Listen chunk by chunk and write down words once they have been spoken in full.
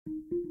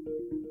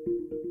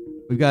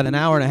We've got an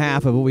hour and a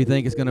half of what we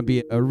think is going to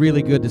be a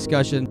really good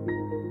discussion.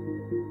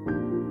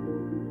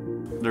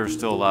 There's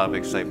still a lot of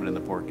excitement in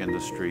the pork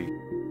industry.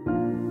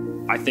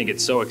 I think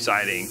it's so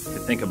exciting to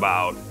think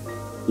about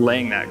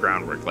laying that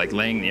groundwork, like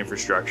laying the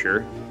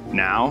infrastructure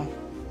now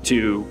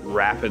to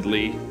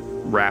rapidly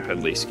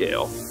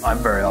scale. I'm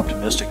very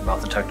optimistic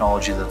about the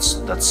technology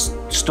that's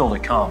still to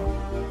come.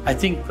 I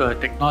think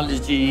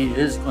technology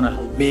is going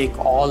to make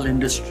all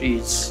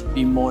industries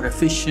be more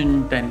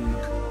efficient and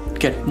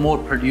get more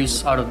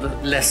produce out of the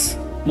less,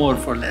 more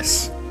for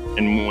less.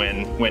 And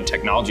when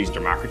technology is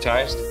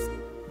democratized,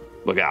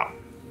 look out.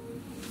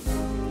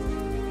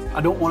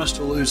 I don't want us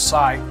to lose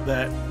sight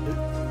that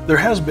there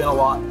has been a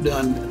lot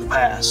done in the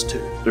past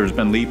too. There's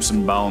been leaps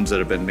and bounds that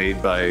have been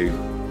made by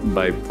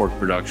pork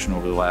production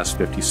over the last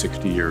 50,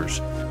 60 years.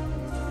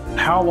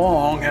 How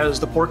long has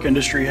the pork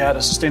industry had a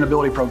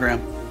sustainability program?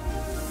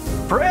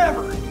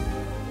 Forever.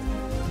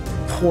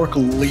 Pork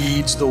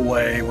leads the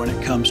way when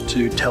it comes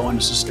to telling a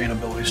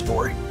sustainability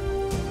story.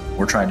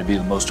 We're trying to be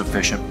the most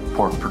efficient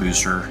pork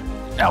producer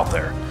out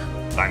there.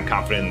 I'm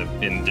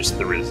confident in just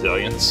the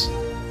resilience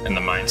and the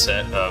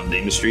mindset of the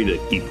industry to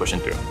keep pushing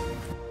through.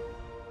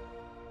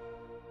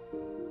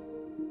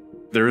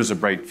 There is a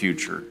bright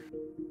future.